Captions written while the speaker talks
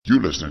You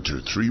listen to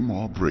 3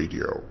 Mob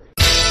Radio.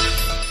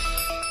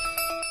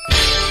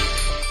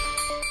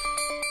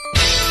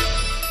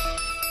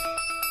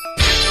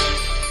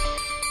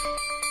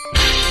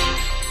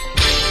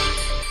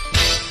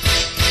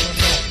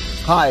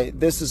 Hi,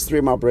 this is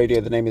 3 Mob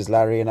Radio. The name is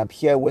Larry, and I'm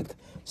here with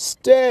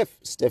Steph.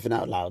 Stephen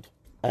Out Loud.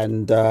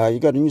 And you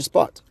got a new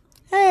spot.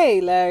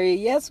 Hey, Larry.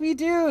 Yes, we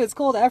do. It's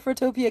called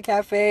Afrotopia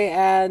Cafe,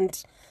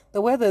 and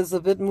the weather is a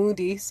bit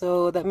moody,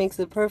 so that makes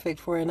it perfect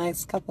for a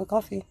nice cup of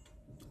coffee.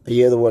 I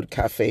hear the word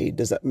cafe.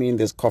 Does that mean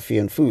there's coffee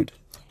and food?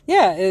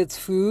 Yeah, it's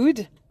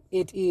food.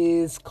 It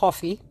is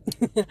coffee.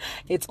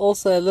 It's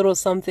also a little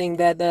something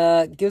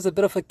that gives a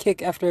bit of a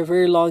kick after a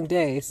very long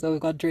day. So we've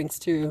got drinks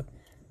too.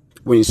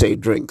 When you say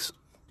drinks?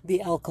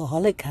 The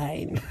alcoholic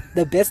kind.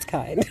 The best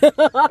kind.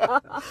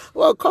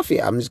 Well, coffee,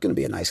 I'm just going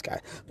to be a nice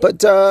guy.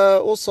 But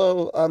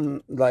also,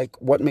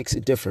 what makes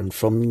it different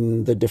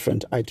from the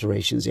different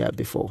iterations you had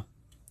before?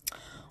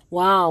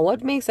 Wow,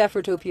 what makes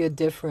Afrotopia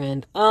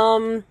different?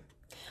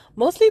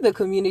 Mostly the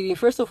community.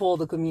 First of all,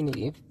 the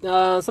community.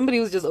 Somebody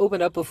who's just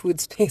opened up a food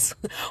space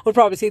would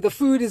probably say the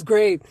food is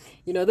great.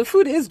 You know, the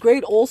food is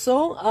great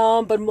also,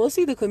 but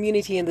mostly the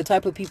community and the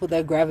type of people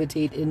that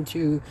gravitate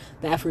into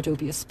the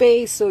Afrotopia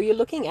space. So you're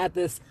looking at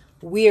this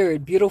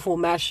weird, beautiful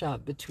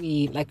mashup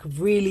between like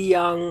really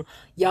young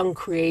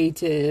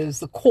creatives,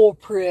 the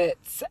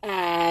corporates,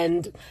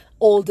 and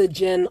older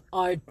gen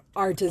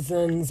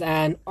artisans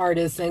and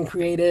artists and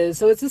creatives.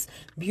 So it's this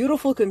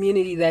beautiful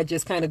community that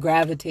just kind of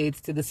gravitates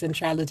to the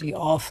centrality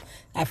of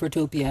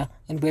Afrotopia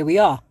and where we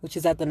are, which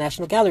is at the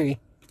National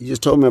Gallery. You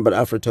just told me about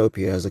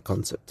Afrotopia as a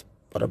concept.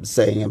 What I'm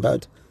saying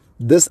about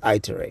this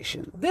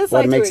iteration.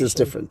 What makes this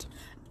different?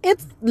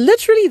 It's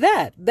literally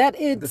that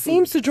it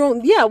seems to draw.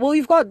 Yeah, well,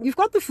 you've got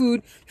the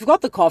food, you've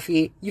got the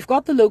coffee, you've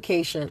got the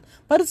location,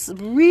 but it's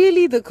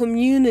really the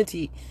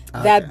community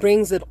that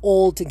brings it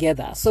all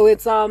together. So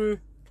it's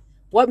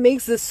what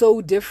makes this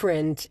so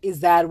different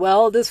is that,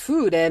 well, there's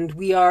food, and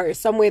we are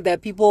somewhere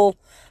that people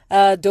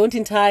don't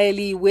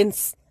entirely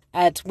wince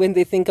at when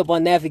they think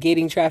about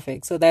navigating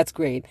traffic. So that's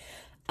great.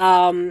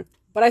 But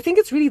I think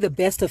it's really the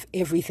best of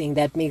everything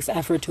that makes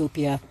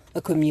Afrotopia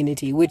a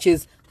community, which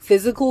is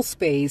physical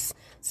space,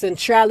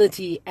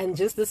 centrality, and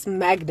just this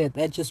magnet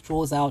that just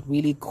draws out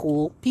really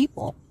cool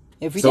people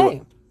every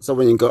day. So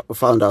when you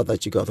found out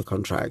that you got the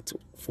contract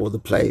for the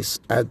place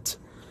at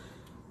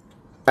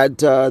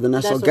the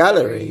National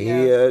Gallery,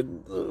 yeah.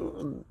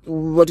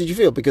 What did you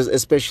feel? Because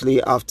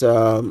especially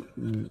after,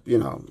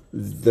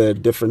 the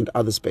different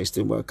other space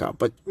didn't work out.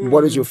 But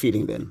what is your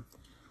feeling then?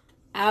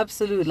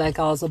 Absolutely. Like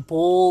I was a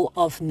ball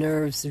of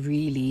nerves,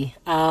 really.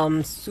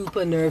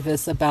 Super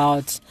nervous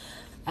about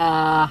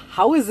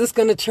how is this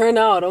going to turn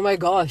out? Oh my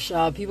gosh,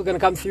 people are going to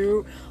come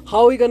through.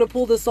 How are we going to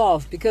pull this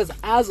off? Because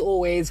as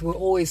always, we're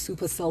always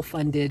super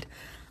self-funded.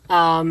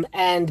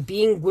 And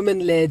being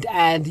women-led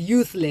and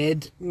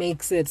youth-led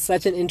makes it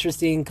such an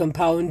interesting,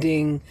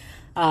 compounding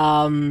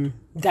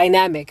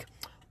dynamic.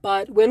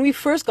 But when we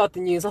first got the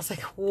news, I was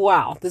like,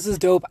 wow, this is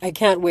dope. I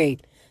can't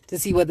wait to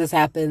see what this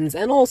happens.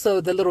 And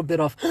also the little bit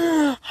of,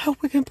 how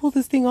we can pull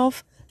this thing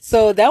off.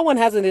 So that one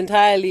hasn't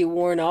entirely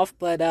worn off,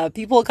 but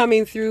people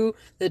coming through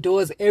the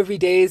doors every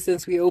day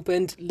since we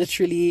opened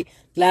literally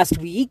last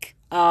week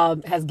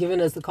has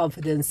given us the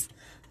confidence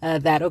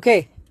that,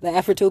 okay, the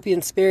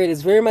Afrotopian spirit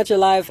is very much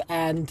alive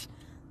and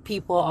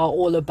people are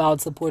all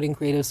about supporting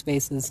creative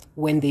spaces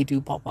when they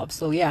do pop up.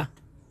 So yeah.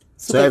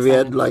 So have you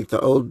had like the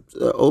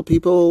old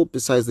people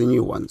besides the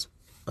new ones?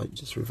 Oh,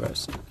 just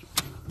reverse.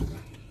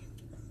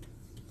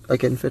 I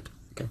can fit.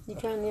 Okay. You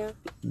can, yeah.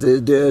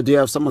 Do you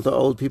have some of the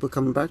old people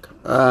coming back?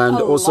 And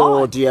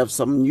also, do you have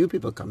some new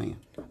people coming in?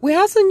 We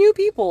have some new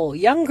people,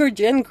 younger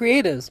gen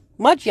creators,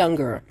 much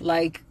younger,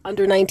 like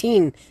under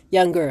 19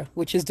 younger,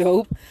 which is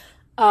dope.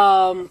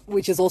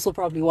 Which is also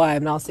probably why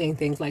I'm now saying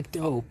things like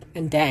dope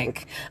and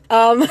dank.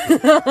 So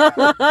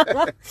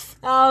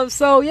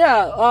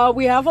yeah,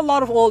 we have a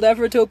lot of old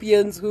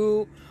Afrotopians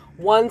who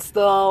once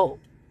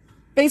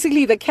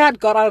basically the cat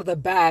got out of the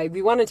bag,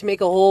 we wanted to make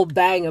a whole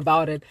bang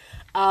about it.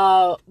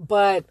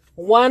 But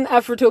one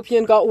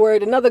Afrotopian got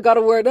word, another got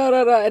a word,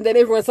 and then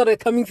everyone started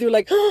coming through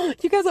like, oh,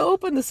 you guys are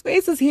open, the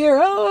space is here,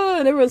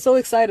 and everyone's so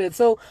excited.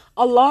 So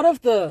a lot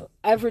of the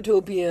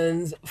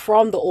Afrotopians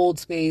from the old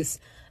space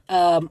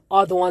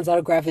are the ones that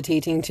are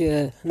gravitating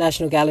to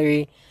National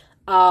Gallery.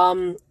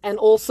 And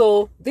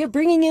also they're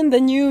bringing in the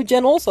new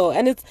gen also.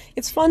 And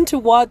it's fun to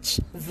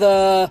watch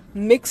the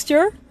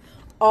mixture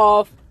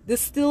of this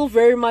still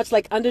very much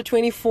like under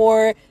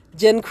 24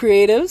 gen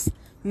creatives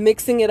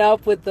mixing it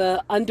up with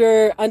the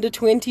under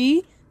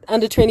 20,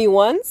 under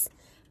 21s,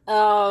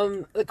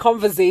 the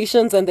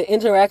conversations and the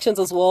interactions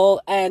as well,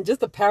 and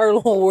just the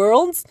parallel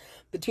worlds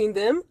between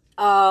them.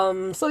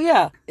 So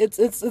yeah,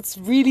 it's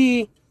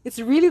really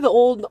the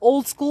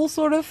old school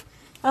sort of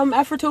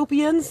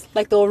Afrotopians,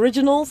 like the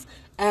originals.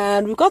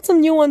 And we've got some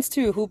new ones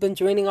too who've been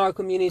joining our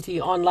community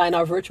online,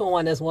 our virtual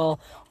one as well,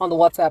 on the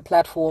WhatsApp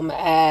platform,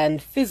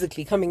 and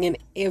physically coming in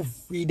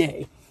every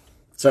day.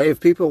 So if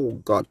people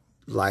got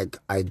like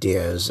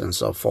ideas and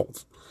so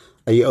forth,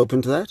 are you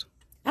open to that?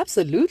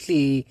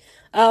 Absolutely.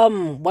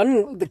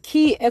 The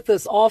key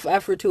ethos of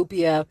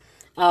Afrotopia,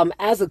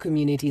 as a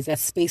community is that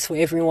space for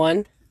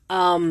everyone.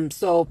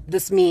 So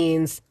this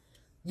means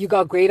you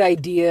got great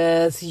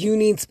ideas, you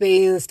need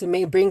space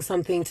to bring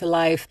something to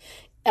life.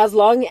 As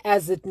long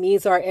as it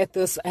meets our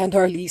ethos and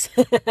our lease,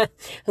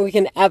 we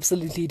can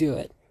absolutely do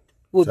it.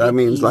 Would So that be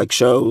means key. like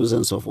shows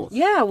and so forth.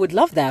 Yeah, would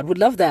love that. Would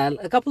love that.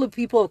 A couple of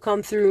people have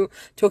come through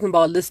talking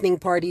about listening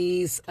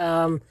parties.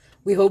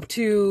 We hope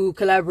to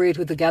collaborate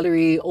with the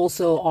gallery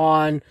also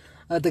on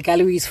the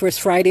gallery's First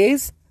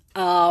Fridays.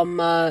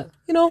 To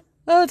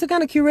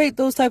kind of curate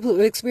those types of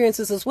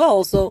experiences as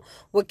well. So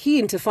we're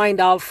keen to find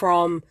out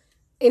from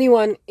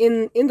anyone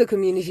in the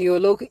community or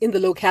in the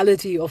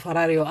locality of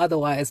Harare or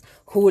otherwise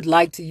who would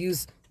like to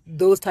use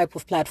those type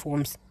of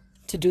platforms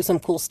to do some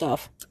cool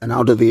stuff. And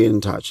how do they get in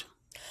touch?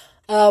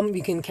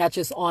 You can catch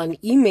us on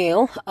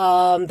email.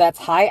 That's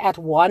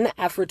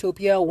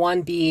hi@1Afrotopia,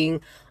 one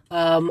being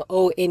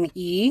ONE,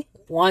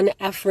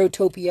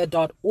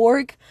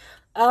 1Afrotopia.org.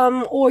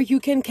 Or you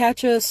can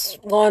catch us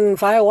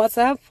via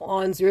WhatsApp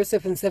on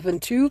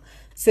 0772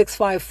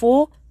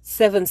 654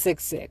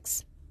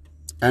 766.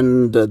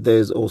 And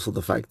there's also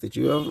the fact that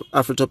you have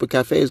Afrotopia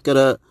Cafe has got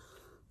a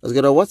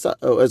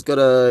WhatsApp, has got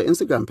a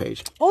Instagram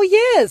page. Oh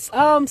yes.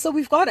 So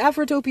we've got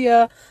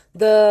Afrotopia,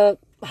 the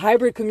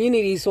hybrid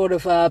community sort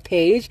of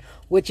page,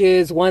 which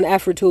is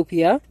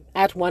 1Afrotopia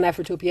at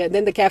 1Afrotopia. And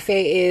then the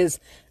cafe is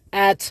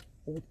at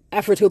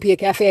Afrotopia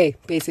Cafe.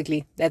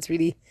 Basically, that's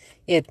really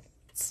it.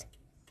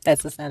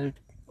 That's the standard.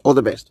 All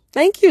the best.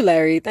 Thank you,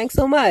 Larry. Thanks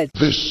so much.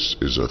 This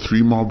is a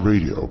 3Mob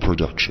Radio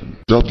production.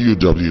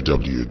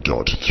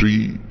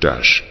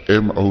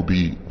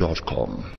 www.3-mob.com